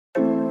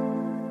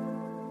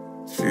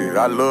Shit,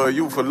 I love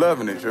you for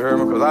loving it, you heard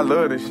me? Cause I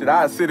love this shit.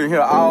 I sit in here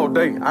all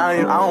day.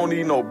 I don't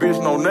need no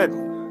bitch, no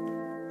nothing.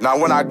 Now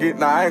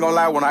I ain't gonna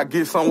lie, when I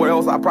get somewhere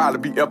else, I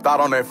probably be eff'd out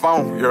on that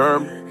phone, you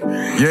heard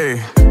me?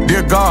 Yeah.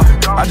 Dear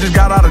God, I just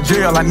got out of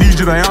jail, I need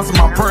you to answer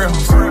my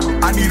prayers.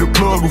 I need a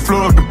plug who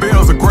flood the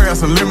bales of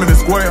grass and limited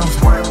squares.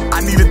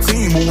 I need a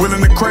team who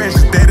willing to crash,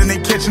 dead and they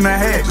catching a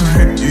hat.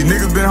 These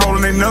niggas been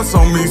holding their nuts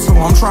on me, so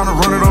I'm trying to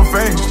run it up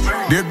fast.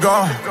 Dear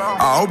God,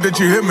 I hope that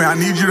you hear me, I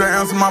need you to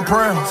answer my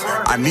prayers.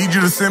 I need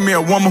you to send me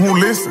a woman who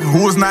listens,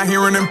 who is not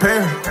hearing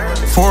impaired.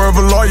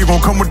 Forever lawyer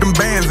gon' come with them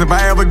bands if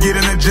I ever get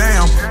in a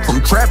jam. From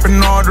trapping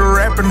hard to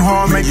rapping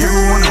hard, make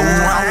everyone know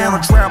who I am.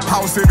 A trap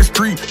house every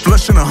street,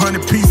 flushing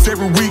 100 piece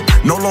every week.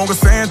 No longer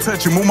saying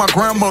touch it, move my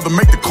grandmother,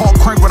 make the car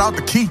crank without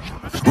the key.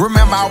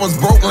 Remember I was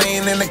broke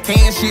laying in the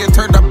can, she had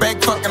turned her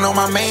back fucking on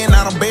my man.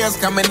 Now the bears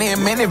coming in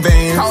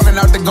minivans, calling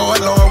out the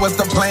God, Lord, what's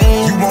the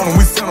plan? You want them,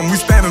 we send them, we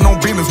standing on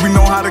business, we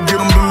know how to get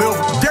them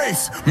delivered.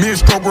 Yes, me and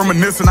Stroke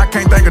reminiscing, I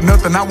can't think of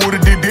nothing I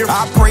would've did different.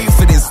 I prayed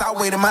for this, I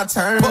waited my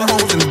turn. Put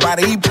holes in his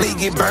body, he play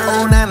get burned.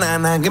 Oh,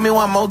 nah, give me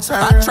one more turn.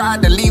 I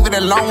tried to leave it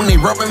alone, they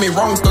rubbing me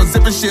wrong, start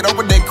zipping shit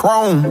over that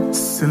chrome.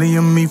 Silly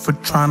of me for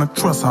trying to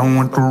trust, I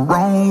went the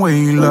wrong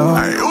way, love.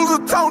 I used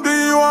to talk to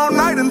you all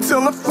night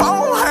until the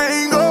phone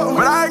hang up,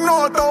 but I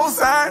ignored those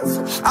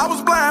signs. I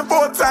was blind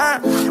for a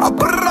time, I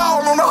put it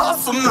all on the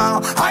hustle now.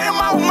 I am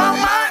out my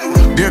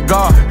mind. Dear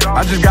God,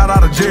 I just got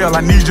out of jail,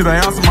 I need you to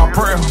answer my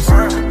prayers.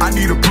 I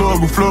need a plug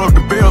who flood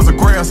the bales of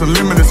grass and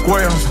limited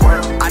squares.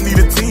 I need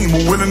a team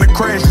who willing to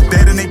crash,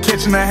 dead and they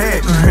catching a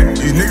hat.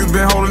 These niggas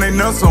been holding their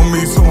nuts on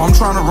me, so I'm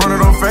trying to run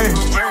it up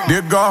fast.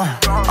 Dear God,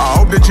 I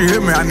hope that you hear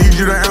me, I need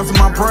you to answer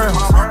my prayers.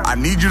 I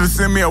need you to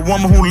send me a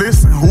woman who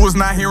listens, who is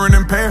not hearing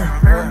impaired.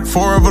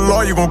 Forever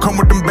lawyer gon' come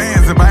with them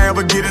bands if I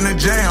ever get in a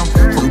jam.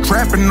 From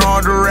trapping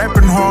hard to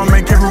rapping hard,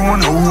 make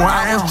everyone know who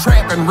I am.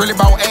 Trapping, really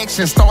about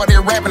action, started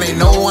rapping, they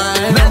know who I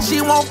am. Now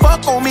she won't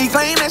fuck on me,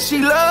 claim that she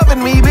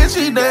loving me, bitch,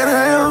 she dead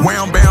hell.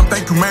 Wham bam,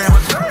 thank you ma'am.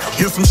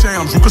 Here's some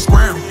shams, you can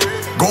scram.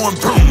 Going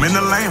boom in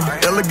the lamb.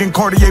 Elegant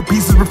Cartier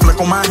pieces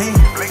reflect on my hand.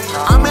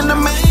 I'm in the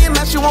man,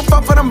 now she won't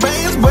fuck for them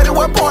bands, but it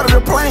was part of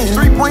the plan.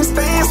 3-point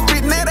stand,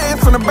 spitting that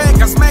ass from the back,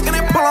 I'm smacking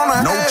that pull on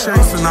her No ass.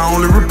 chasing, I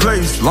only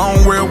replace.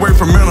 Long way away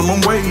from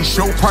minimum wage.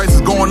 Show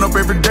prices going up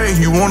every day.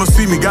 You wanna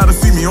see me, gotta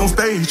see me on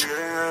stage.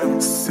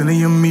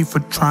 Silly of me for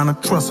trying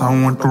to trust, I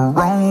went the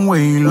wrong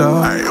way,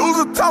 love. I used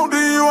to talk to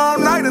you all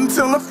night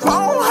until the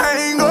phone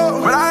hang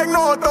up, but I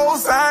ignored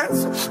those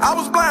signs. I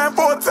was blind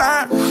for a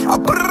time, I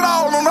put it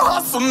all on the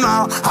hustle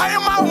now. I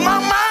am out my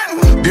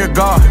mind. Dear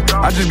God,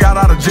 I just got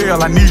out of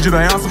jail, I need you to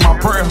answer my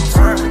prayers.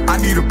 I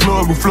need a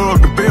plug who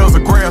flood the bales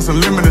of grass and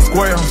limited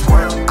squares.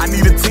 I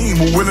need a team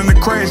who willing to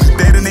crash,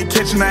 dead and they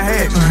catching a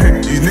hat.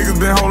 These niggas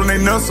been holding their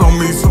nuts on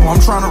me, so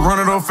I'm trying to run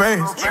it up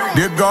fast.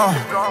 Dear God,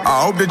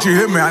 I hope that you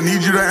hear me, I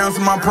need you to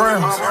answer my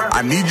prayers.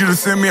 I need you to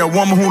send me a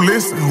woman who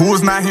listens, who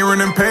is not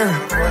hearing impaired.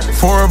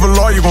 Forever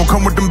lawyer gon'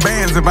 come with them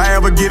bands if I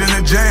ever get in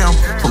a jam.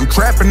 From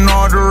trapping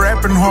hard to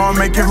rapping hard,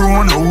 make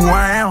everyone know who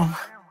I am.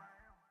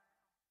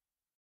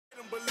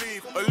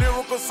 A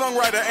lyrical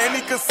songwriter and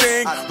he could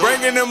sing,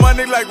 bringing in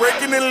money like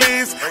raking in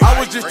leaves. I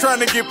was just trying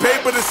to get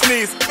paper to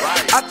sneeze.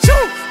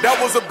 Achoo, that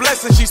was a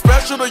blessing. She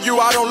special to you,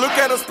 I don't look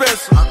at her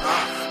special.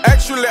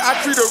 Actually, I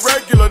treat her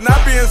regular.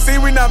 Not being seen,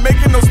 we not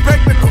making no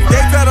spectacle.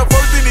 Gave that a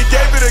first and he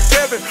gave it to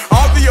Kevin.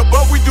 All the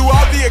above, we do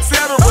all the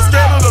etc.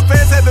 Scared of the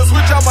fans, had to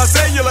switch out my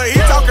cellular.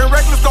 He talking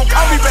reckless, don't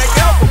call me back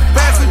ever.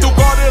 Passing through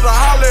Garden to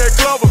holler at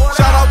Glover.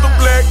 Shout out to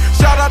Black,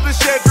 shout out to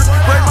Shedrick.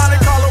 Great Monte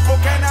Carlo,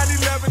 Cocaine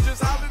 911,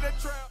 just holler at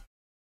Trap.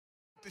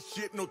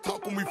 Shit, no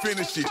talk when we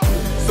finish it.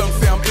 Some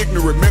say I'm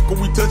ignorant, man,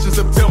 when we touch in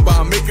September,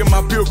 I'm making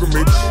my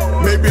pilgrimage.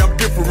 Maybe I'm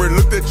different,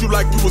 looked at you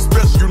like you was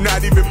special, you're not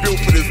even built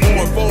for this.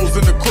 Going foes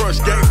in the crush,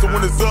 gangster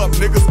when it's up,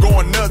 niggas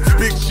going nuts,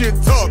 big shit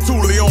tough,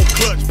 Thule on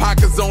clutch,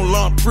 pockets on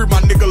lump, free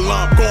my nigga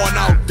lump, going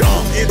out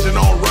dumb, engine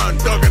on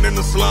run, thugging in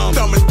the slum,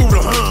 thumbing through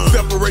the hun,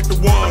 separate the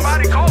ones.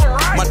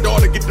 My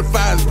daughter get the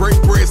fires, break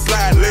bread,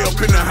 slide, lay up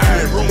in the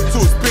high, room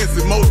too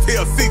expensive,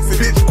 motel 6,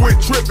 bitch quit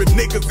tripping,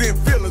 niggas in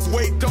feelings,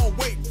 wait, don't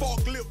wait,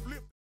 fuck.